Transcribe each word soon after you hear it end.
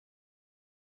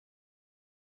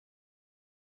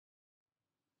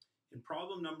In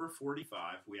problem number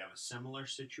 45, we have a similar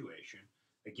situation.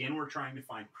 Again, we're trying to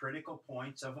find critical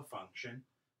points of a function,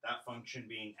 that function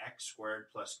being x squared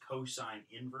plus cosine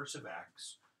inverse of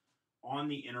x on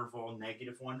the interval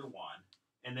 -1 to 1,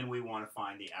 and then we want to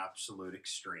find the absolute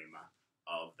extrema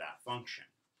of that function.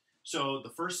 So the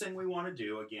first thing we want to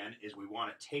do, again, is we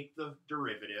want to take the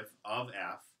derivative of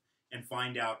f and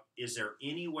find out, is there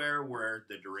anywhere where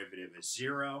the derivative is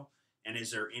 0, and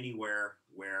is there anywhere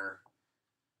where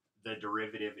the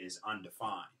derivative is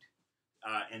undefined?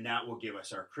 And that will give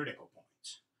us our critical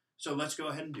points. So let's go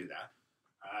ahead and do that.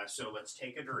 So let's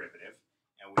take a derivative,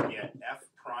 and we get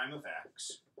f prime of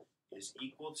x is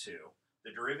equal to,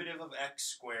 the derivative of x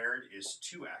squared is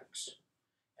 2x,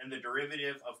 and the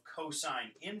derivative of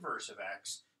cosine inverse of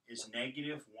x is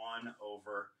 -1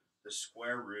 over the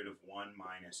square root of 1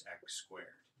 minus x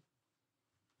squared.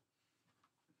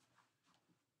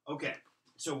 Okay,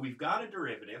 so we've got a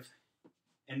derivative,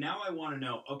 and now I want to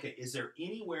know, okay, is there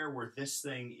anywhere where this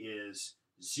thing is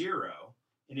 0,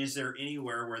 and is there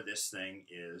anywhere where this thing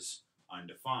is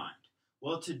undefined?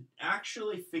 Well, to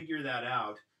actually figure that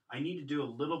out, I need to do a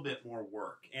little bit more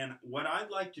work. And what I'd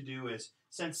like to do is,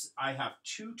 since I have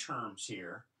two terms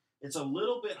here, it's a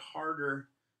little bit harder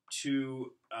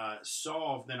to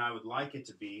solve than I would like it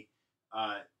to be.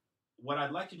 What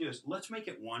I'd like to do is, let's make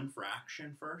it one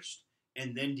fraction first,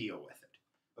 and then deal with it.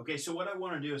 Okay, so what I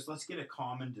want to do is, let's get a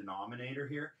common denominator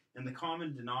here, and the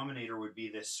common denominator would be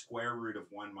this square root of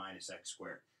 1 minus x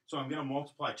squared. So I'm going to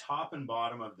multiply top and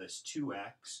bottom of this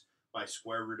 2x by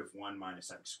square root of 1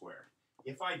 minus x squared.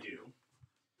 If I do,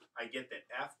 I get that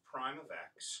f prime of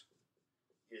x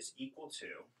is equal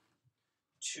to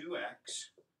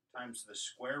 2x times the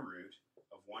square root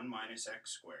of 1 minus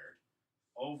x squared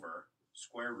over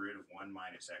square root of 1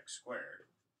 minus x squared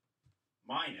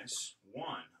minus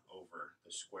 1 over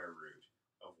the square root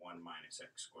of 1 minus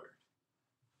x squared.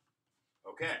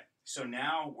 Okay, so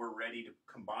now we're ready to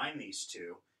combine these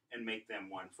two and make them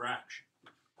one fraction.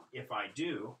 If I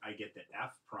do, I get that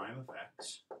f prime of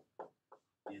x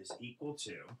is equal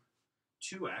to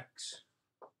 2x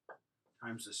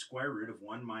times the square root of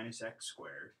 1 minus x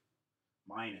squared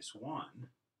minus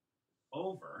 1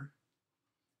 over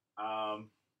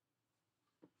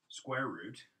square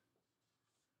root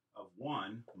of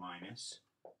 1 minus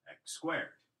x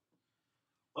squared.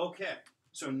 Okay,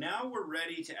 so now we're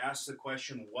ready to ask the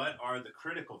question, what are the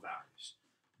critical values?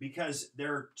 Because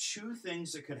there are two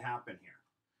things that could happen here.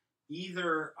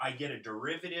 Either I get a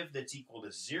derivative that's equal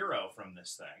to 0 from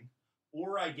this thing,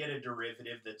 or I get a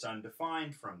derivative that's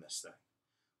undefined from this thing.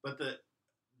 But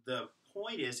the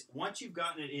point is, once you've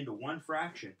gotten it into one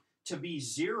fraction, to be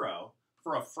 0,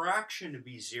 for a fraction to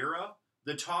be 0,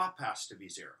 the top has to be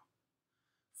 0.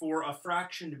 For a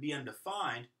fraction to be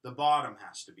undefined, the bottom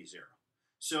has to be 0.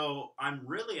 So I'm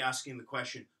really asking the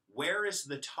question, where is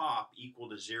the top equal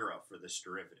to 0 for this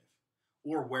derivative?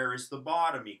 Or where is the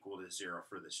bottom equal to 0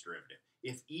 for this derivative?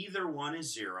 If either one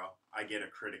is 0, I get a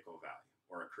critical value,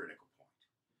 or a critical point.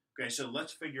 Okay, so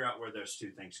let's figure out where those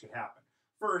two things could happen.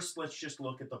 First, let's just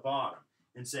look at the bottom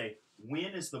and say,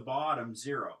 when is the bottom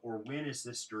 0, or when is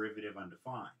this derivative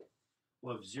undefined?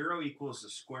 Well, if 0 equals the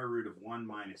square root of 1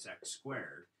 minus x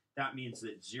squared, that means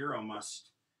that 0 must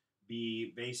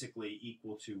be basically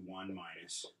equal to 1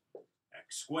 minus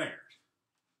x squared.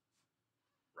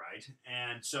 Right?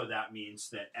 And so that means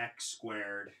that x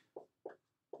squared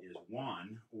is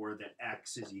 1, or that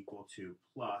x is equal to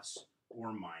plus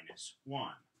or minus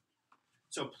 1.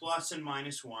 So plus and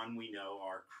minus 1 we know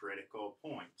are critical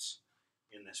points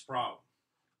in this problem.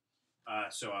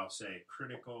 So I'll say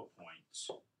critical points,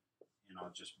 and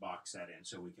I'll just box that in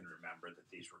so we can remember that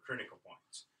these were critical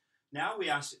points. Now we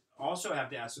also have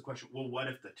to ask the question, well, what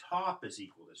if the top is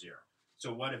equal to 0?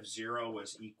 So what if 0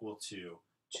 was equal to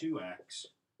 2x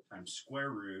times square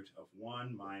root of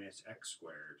 1 minus x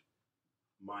squared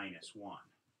minus 1.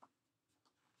 I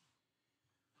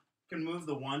can move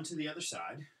the 1 to the other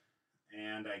side,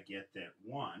 and I get that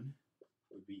 1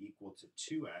 would be equal to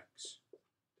 2x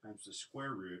times the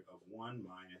square root of 1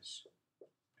 minus x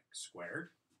squared.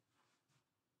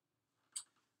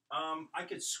 I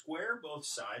could square both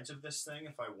sides of this thing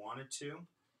if I wanted to,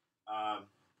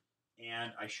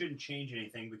 and I shouldn't change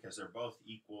anything because they're both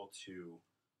equal to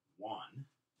 1.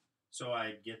 So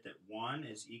I get that 1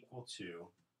 is equal to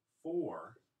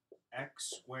 4x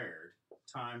squared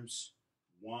times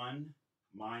 1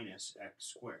 minus x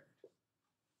squared.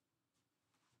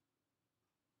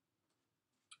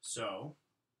 So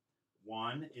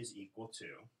 1 is equal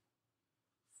to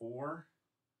 4,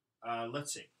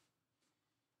 let's see,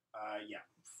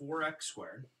 4x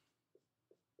squared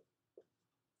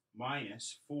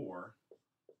minus 4x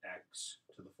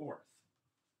to to the 4th.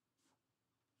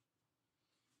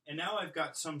 And now I've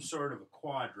got some sort of a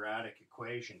quadratic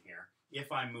equation here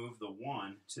if I move the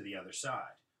 1 to the other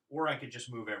side. Or I could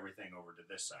just move everything over to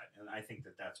this side. And I think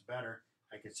that that's better.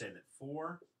 I could say that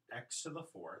 4x to the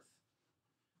 4th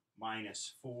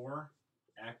minus 4x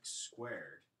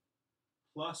squared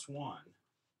plus 1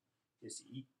 is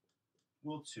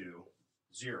equal to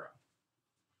 0.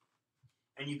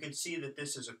 And you can see that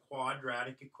this is a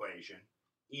quadratic equation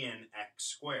in x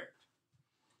squared.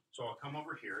 So I'll come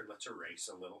over here. Let's erase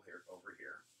a little here over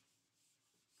here.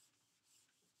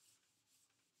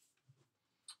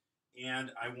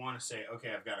 And I want to say,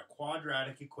 okay, I've got a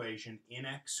quadratic equation in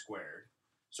x squared.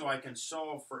 So I can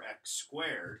solve for x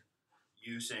squared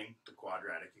using the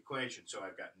quadratic equation. So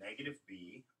I've got negative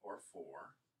b, or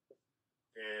 4,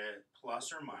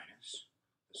 plus or minus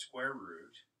the square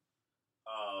root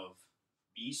of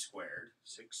b squared,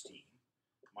 16,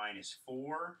 minus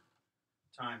 4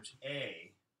 times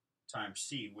a times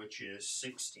c, which is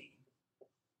 16,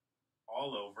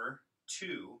 all over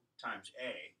 2 times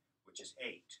a, which is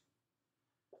 8.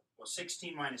 Well,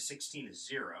 16 minus 16 is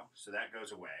 0, so that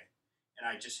goes away. And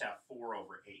I just have 4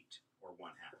 over 8, or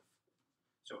 1/2.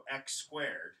 So x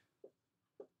squared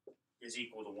is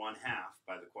equal to 1/2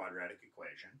 by the quadratic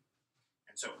equation.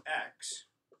 And so x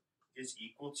is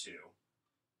equal to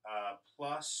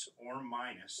plus or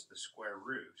minus the square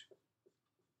root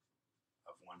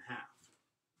of 1/2.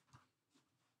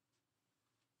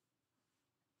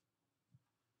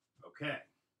 Okay,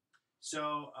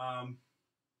 so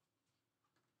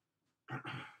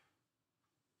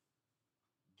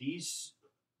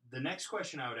the next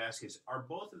question I would ask is, are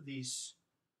both of these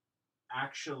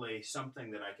actually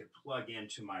something that I could plug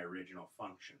into my original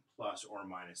function, plus or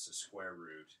minus the square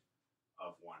root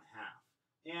of 1/2?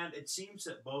 And it seems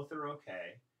that both are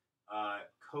okay.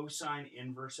 Cosine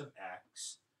inverse of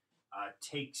x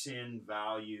takes in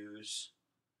values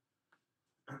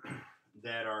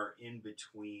that are in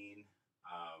between,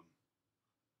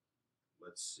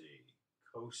 let's see,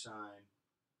 cosine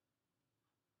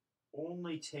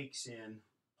only takes in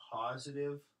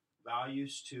positive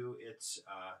values to its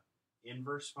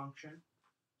inverse function.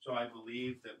 So I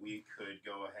believe that we could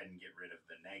go ahead and get rid of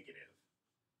the negative,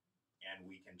 and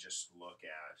we can just look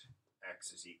at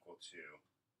x is equal to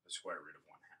the square root of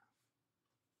 1/2.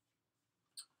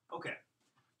 Okay,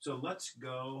 so let's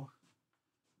go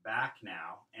back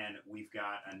now, and we've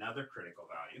got another critical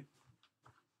value.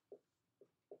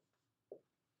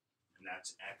 And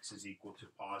that's x is equal to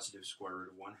positive square root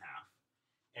of 1/2.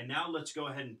 And now let's go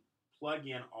ahead and plug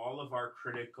in all of our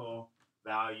critical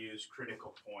values,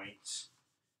 critical points.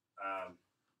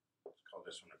 Let's call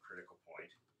this one a critical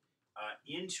point.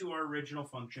 Into our original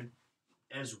function,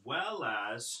 as well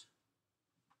as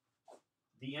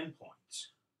the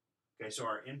endpoints. Okay, so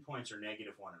our endpoints are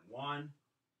negative 1 and 1.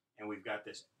 And we've got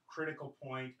this critical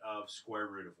point of square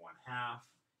root of 1/2.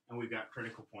 And we've got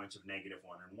critical points of negative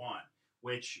 1 and 1,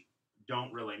 which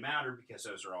don't really matter because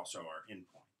those are also our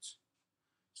endpoints.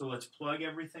 So let's plug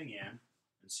everything in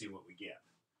and see what we get.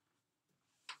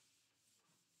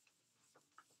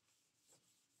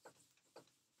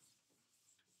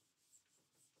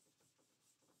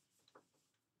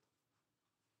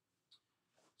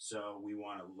 So we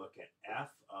want to look at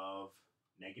f of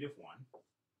negative 1.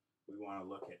 We want to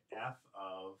look at f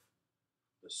of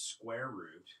the square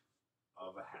root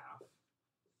of 1/2.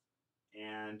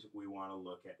 And we want to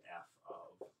look at f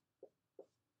of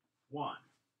 1.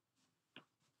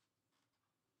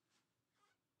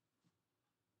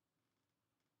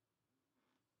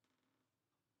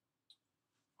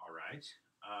 All right.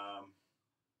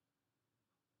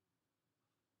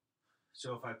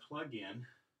 So if I plug in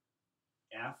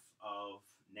f of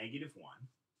negative 1,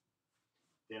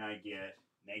 then I get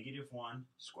negative 1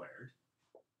 squared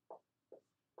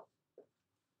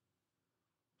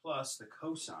plus the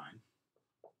cosine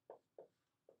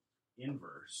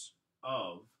inverse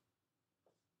of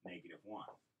negative 1.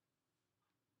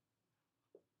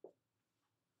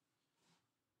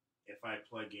 If I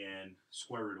plug in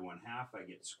square root of 1/2, I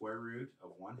get square root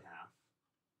of 1/2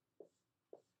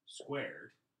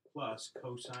 squared plus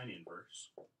cosine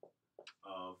inverse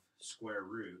of square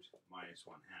root minus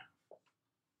 1/2.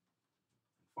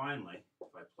 And finally,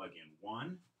 if I plug in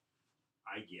 1,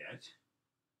 I get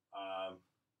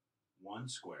 1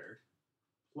 squared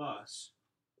plus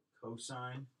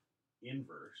cosine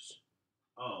inverse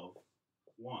of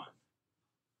 1.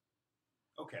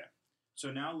 Okay,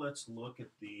 so now let's look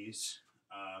at these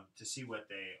to see what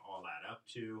they all add up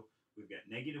to. We've got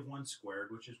negative 1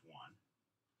 squared, which is 1.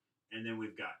 And then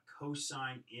we've got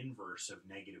cosine inverse of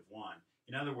negative 1.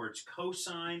 In other words,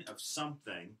 cosine of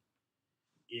something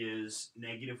is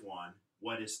 -1,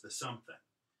 what is the something?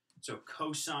 So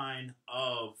cosine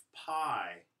of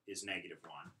pi is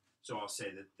 -1. So I'll say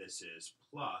that this is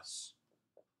plus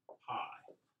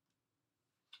pi.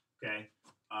 Okay,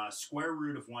 square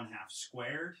root of 1/2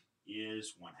 squared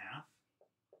is 1/2.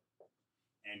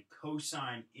 And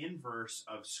cosine inverse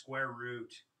of square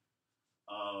root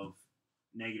of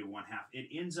 -1/2, it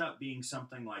ends up being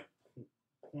something like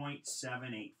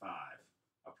 0.785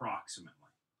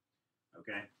 approximately.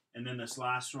 Okay, and then this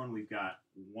last one, we've got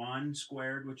 1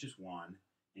 squared, which is 1,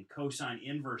 and cosine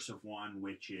inverse of 1,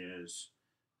 which is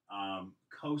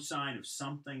cosine of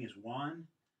something is 1,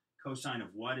 cosine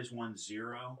of what is 1?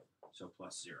 0, so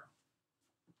plus 0.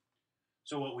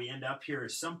 So what we end up here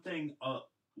is something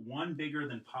 1 bigger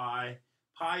than pi.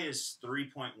 Pi is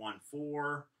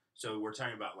 3.14, so we're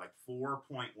talking about like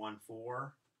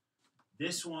 4.14.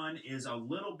 This one is a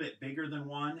little bit bigger than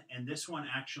 1, and this one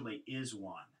actually is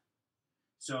 1.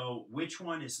 So which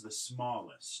one is the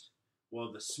smallest?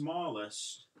 Well, the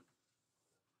smallest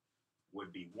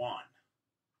would be 1,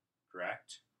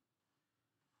 correct?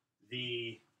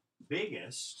 The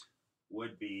biggest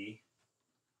would be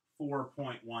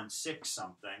 4.16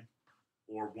 something,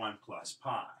 or 1 plus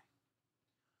pi.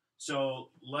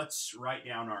 So let's write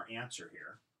down our answer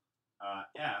here.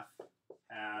 F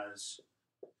has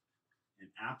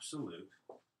an absolute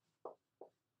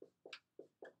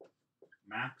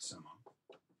maximum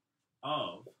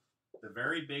of, the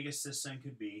very biggest this thing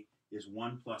could be is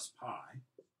 1 plus pi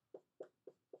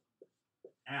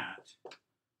at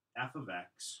f of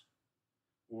x,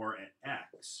 or at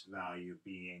x value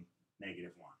being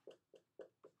 -1.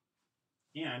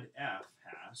 And f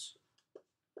has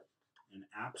an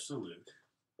absolute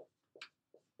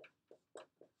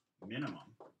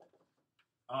minimum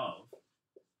of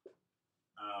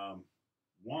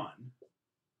 1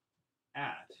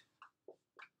 at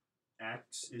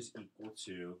x is equal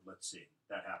to, let's see,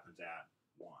 that happens at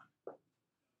 1.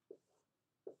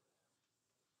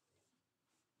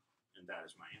 And that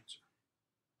is my answer.